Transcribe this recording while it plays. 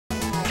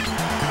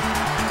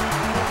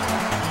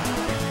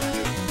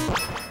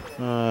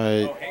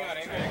Alright.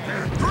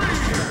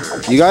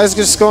 You guys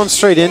just going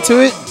straight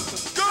into it?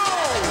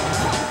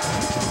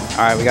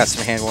 Alright, we got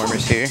some hand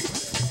warmers here.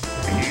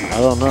 I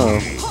don't know.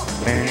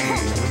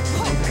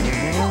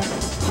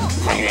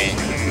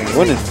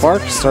 When did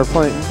FARNK start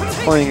playing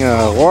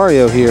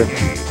Wario here?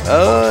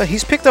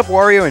 He's picked up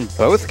Wario in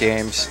both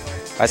games.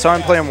 I saw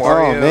him playing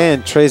Wario. Oh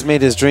man, Trey's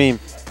made his dream.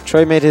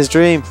 Trey made his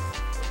dream.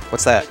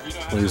 What's that?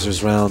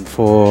 Losers round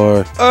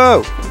 4.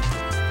 Oh!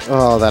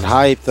 Oh, that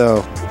hype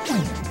though.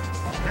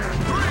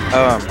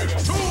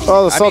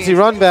 Oh, the salty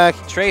run back.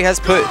 Trey has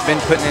been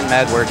putting in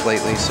mad work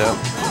lately, so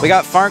we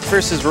got FARNK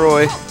versus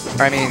Roy.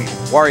 Or, I mean,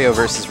 Wario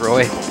versus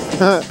Roy.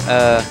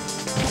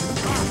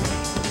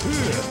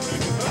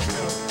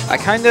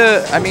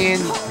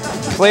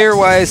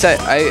 player-wise,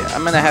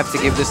 I'm gonna have to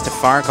give this to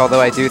FARNK,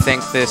 although I do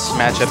think this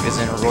matchup is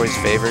in Roy's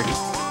favor.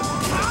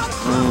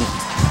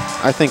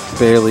 I think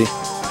barely.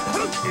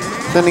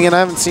 Then again, I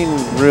haven't seen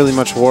really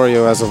much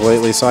Wario as of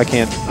lately, so I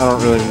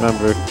don't really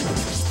remember.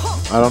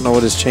 I don't know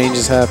what his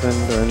changes happened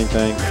or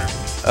anything.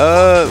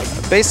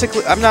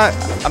 Basically, I'm not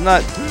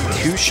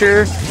too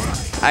sure.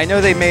 I know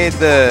they made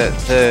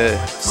the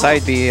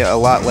side B a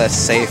lot less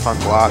safe on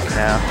block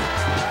now.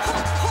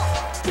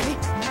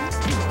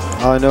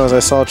 All I know is I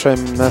saw Trey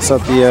mess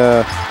up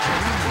the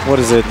what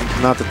is it?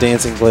 Not the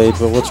dancing blade,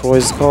 but what's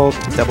Roy's called?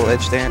 Double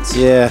edge dance.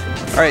 Yeah.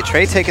 All right,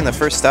 Trey taking the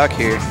first stock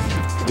here.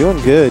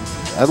 Doing good.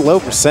 At low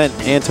percent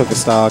and took a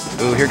stock.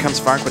 Ooh, here comes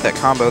FARNK with that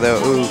combo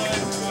though. Ooh,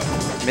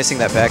 missing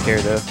that back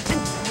air though.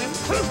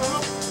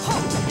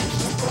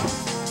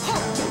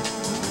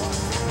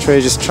 Trey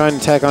just trying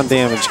to tack on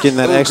damage, getting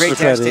that extra great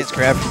credit. Dance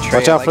grab from Trey.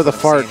 Watch out for the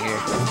fart.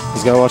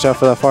 He's got to watch out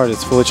for that fart.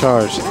 It's fully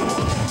charged. It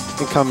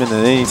can come in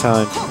at any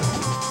time.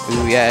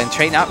 Ooh, yeah, and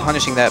Trey not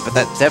punishing that, but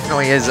that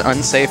definitely is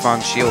unsafe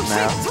on shield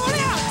now.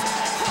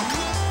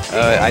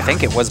 I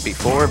think it was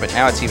before, but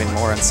now it's even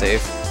more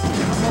unsafe.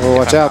 Oh,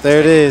 watch out. There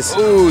it is.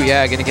 Ooh,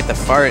 yeah, gonna get the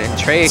fart, and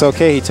Trey... It's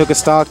okay. He took a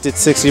stock, did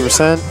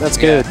 60%. That's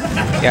good.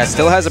 Yeah,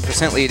 still has a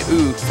percent lead.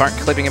 Ooh, FARNK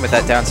clipping him with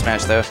that down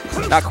smash, though.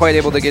 Not quite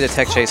able to get a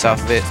tech chase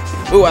off of it.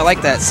 Ooh, I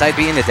like that. Side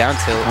B into down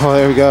tilt. Oh,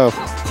 there we go.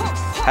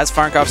 Has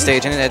FARNK off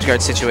stage in an edge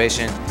guard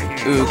situation.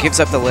 Ooh, gives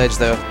up the ledge,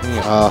 though.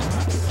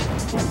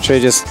 Trey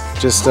just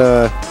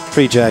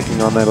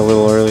pre-jacking on that a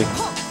little early.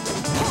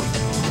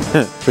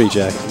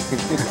 Pre-jacking.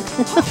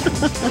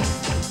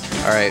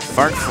 All right,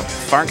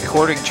 FARNK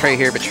courting Trey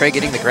here, but Trey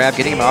getting the grab,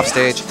 getting him off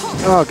stage.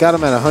 Oh, got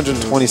him at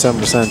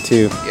 127%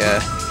 too. Yeah.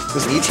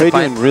 Trey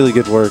doing really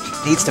good work.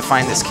 Needs to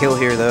find this kill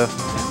here, though.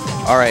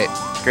 All right,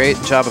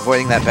 great job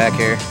avoiding that back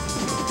air.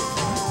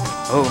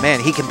 Oh, man,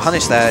 he can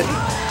punish that.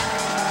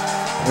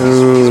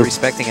 He's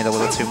respecting it a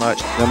little too much.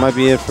 That might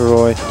be it for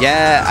Roy.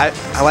 Yeah,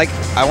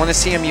 I want to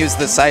see him use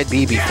the side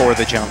B before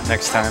the jump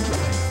next time.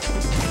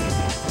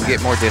 We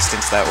get more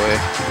distance that way.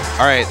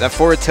 All right, that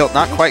forward tilt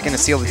not quite going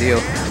to seal the deal.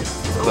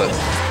 But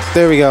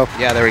there we go.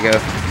 Yeah, there we go.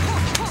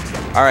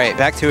 All right,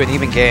 back to an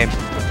even game.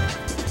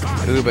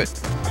 Ooh, but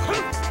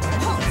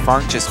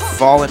FARNK just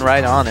falling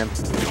right on him.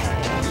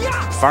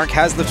 FARNK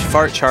has the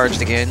fart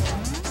charged again.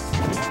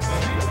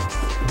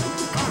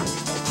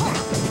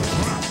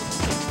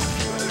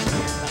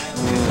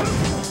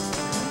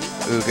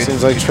 Ooh, good.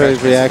 Seems like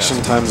Trey's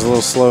reaction time's a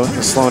little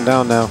slowing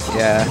down now.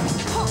 Yeah.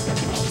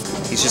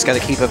 He's just got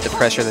to keep up the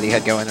pressure that he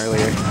had going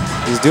earlier.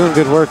 He's doing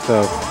good work,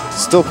 though.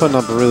 Still putting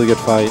up a really good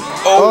fight.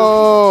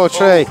 Oh,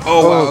 Trey.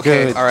 Oh, wow,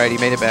 okay. Good. All right, he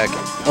made it back.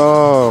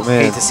 Oh,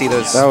 man. Hate to see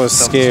those. That was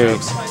scary.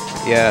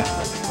 Strokes. Yeah.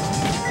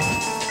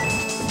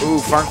 Ooh,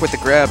 FARNK with the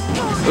grab.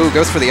 Ooh,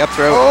 goes for the up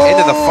throw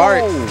into the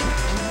fart.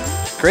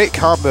 Great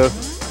combo.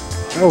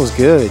 That was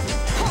good.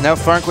 Now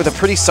FARNK with a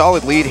pretty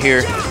solid lead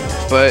here.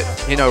 But,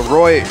 you know,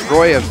 Roy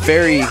a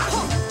very,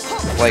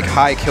 like,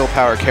 high kill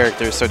power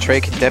character, so Trey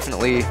can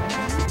definitely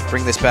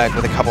bring this back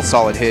with a couple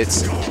solid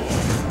hits.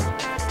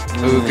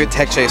 Ooh, good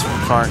tech chase from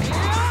FARNK.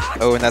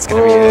 Oh, and that's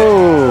going to be it.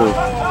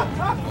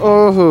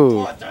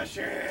 Oh. What the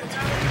shit?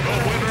 The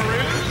winner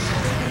is...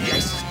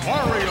 Yes,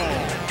 Wario.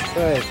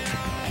 Hey,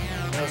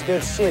 that's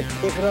good shit.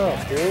 Keep it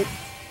up, dude.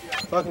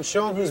 Fucking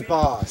show him who's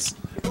boss.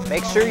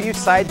 Make sure you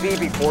side B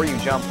before you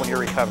jump when you're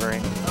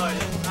recovering.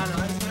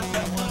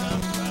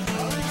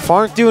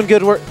 FARNK doing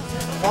good work.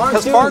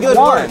 Because FARNK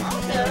won.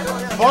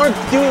 FARNK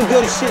doing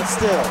good shit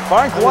still.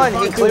 FARNK won.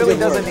 He clearly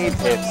doesn't need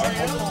tips.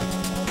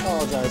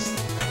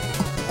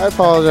 I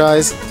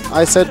apologize.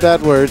 I said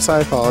bad words.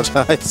 I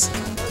apologize.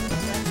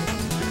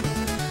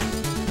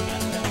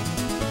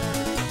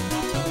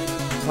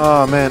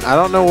 Oh man, I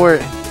don't know where.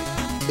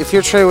 If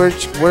you're Trey,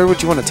 where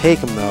would you want to take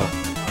him though?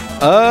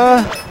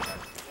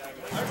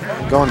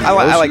 Going.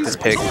 I like this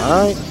pick.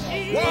 All right.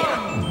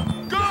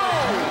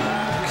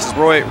 Because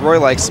Roy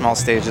likes small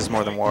stages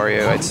more than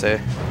Wario, I'd say.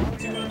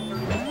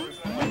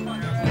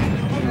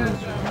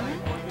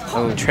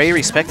 Oh, Trey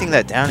respecting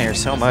that down air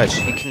so much.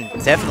 He can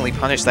definitely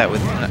punish that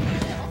with...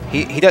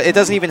 It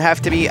doesn't even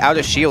have to be out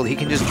of shield. He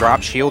can just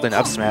drop shield and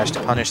up smash to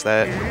punish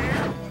that.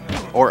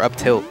 Or up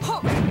tilt.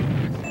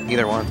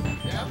 Either one.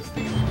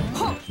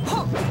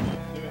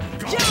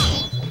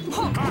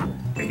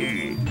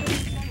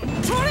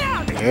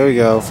 There we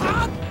go.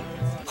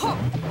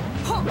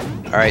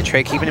 All right,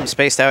 Trey keeping him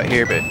spaced out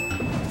here, but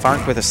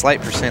FARNK with a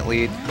slight %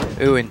 lead.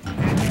 Ooh, and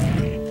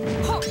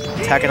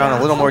tacking on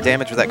a little more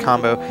damage with that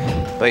combo.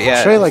 But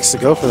yeah. Trey likes to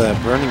go for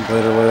that Burning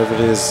Blade or whatever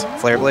it is.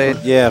 Flare Blade?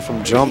 Yeah,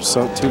 from jump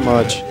so too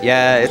much.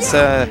 Yeah,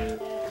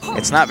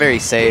 it's not very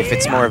safe.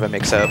 It's more of a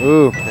mix-up.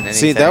 Ooh, than anything.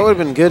 see, that would have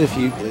been good if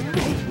you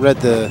read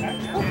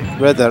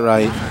that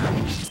right.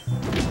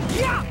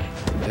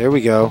 There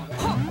we go.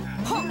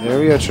 There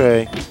we go,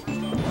 Trey.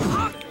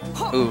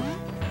 Ooh,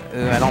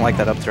 I don't like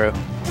that up throw.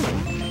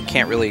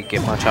 Can't really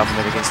get much off of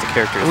it against a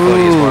character as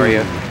floaty as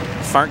Wario.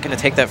 FARNK gonna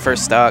take that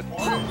first stock.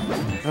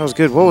 That was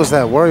good. What was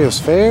that? Wario's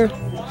fair?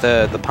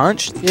 The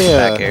punch?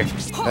 Yeah. Back air.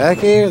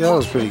 Back air? That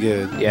was pretty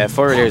good. Yeah,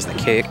 forward air is the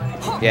kick.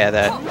 Yeah,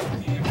 that.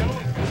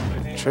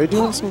 Trey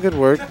doing some good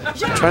work.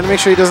 Trying to make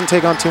sure he doesn't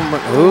take on too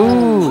much.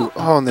 Ooh.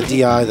 Oh, and the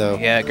DI, though.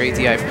 Yeah, great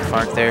DI from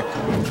FARNK there.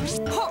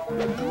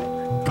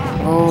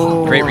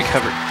 Oh. Great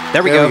recovery.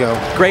 There we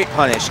go. Great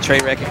punish. Trey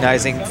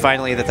recognizing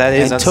finally that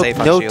is and unsafe took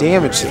on no shield.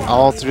 damage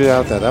all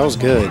throughout that. That was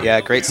good. Yeah,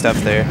 great stuff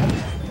there.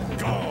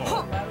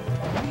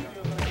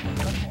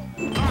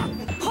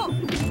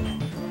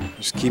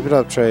 Just keep it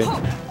up, Trey.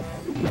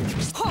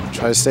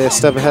 Try to stay a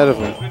step ahead of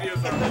him.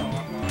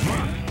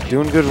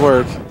 Doing good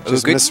work.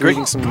 Just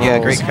misreading some rolls. Yeah,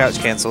 great crouch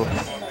cancel.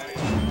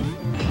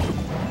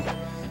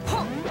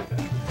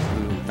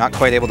 Not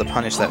quite able to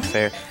punish that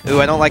fair. Ooh,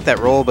 I don't like that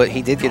roll, but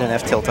he did get an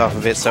F tilt off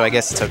of it, so I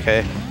guess it's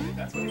okay.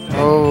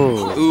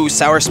 Oh. Ooh,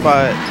 sour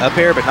spot up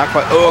air, but not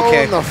quite. Oh,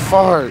 okay. Oh, the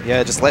fart.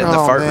 Yeah, just letting the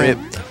fart rip.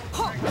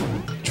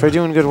 Trey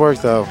doing good work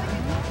though.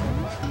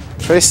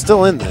 Trey's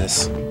still in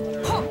this.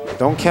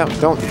 Don't doubt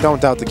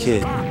the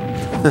kid.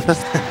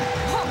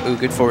 Ooh,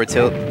 good forward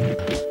tilt.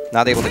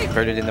 Not able to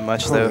convert it into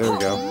much though. There we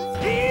go.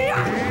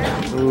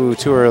 Ooh,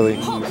 too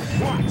early.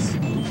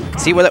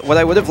 See, what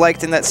I would have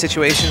liked in that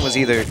situation was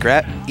either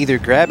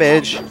grab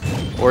edge,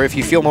 or if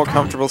you feel more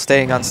comfortable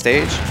staying on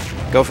stage,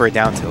 go for a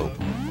down tilt.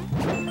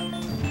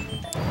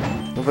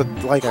 But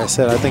like I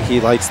said, I think he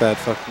likes that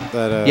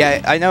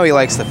yeah, I know he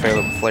likes the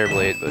flare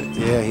blade, but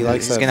yeah, he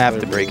likes he's that. He's gonna have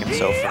to break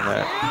himself from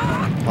that.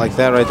 Like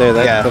that right there.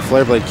 That yeah. The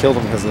flare blade killed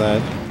him because of that.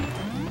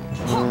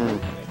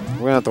 We're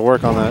gonna have to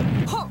work on that.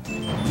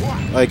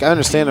 Like I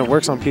understand it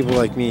works on people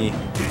like me.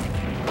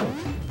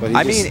 But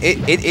I mean,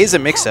 it is a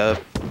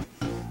mix-up.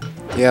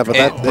 Yeah, but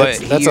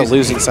that's a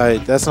losing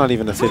side. That's not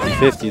even a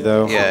 50-50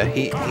 though. Yeah,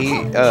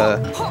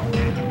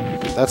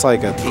 that's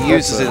like a. He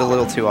uses it a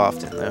little too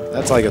often though.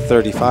 That's like a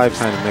 35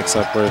 kind of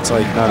mix-up where it's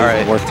like not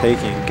even worth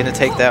taking. Gonna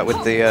take that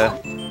with the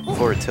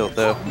forward tilt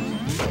though.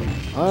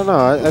 I don't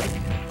know.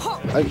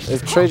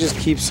 If Trey just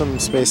keeps him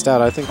spaced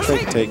out, I think Trey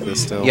can take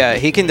this still. Yeah,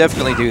 he can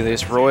definitely do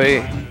this.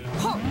 Roy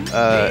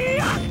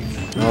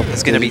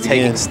is gonna be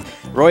taking.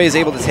 Roy is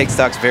able to take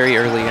stocks very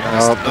early.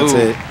 That's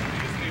it.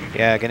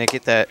 Yeah, gonna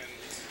get that.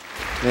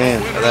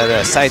 Man,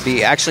 that side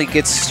B actually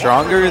gets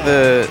stronger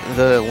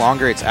the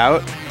longer it's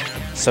out.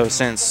 So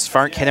since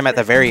FARNK hit him at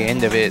the very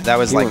end of it, that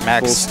was like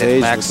max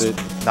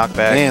knockback.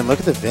 Man, look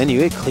at the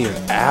venue. It cleared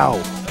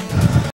out.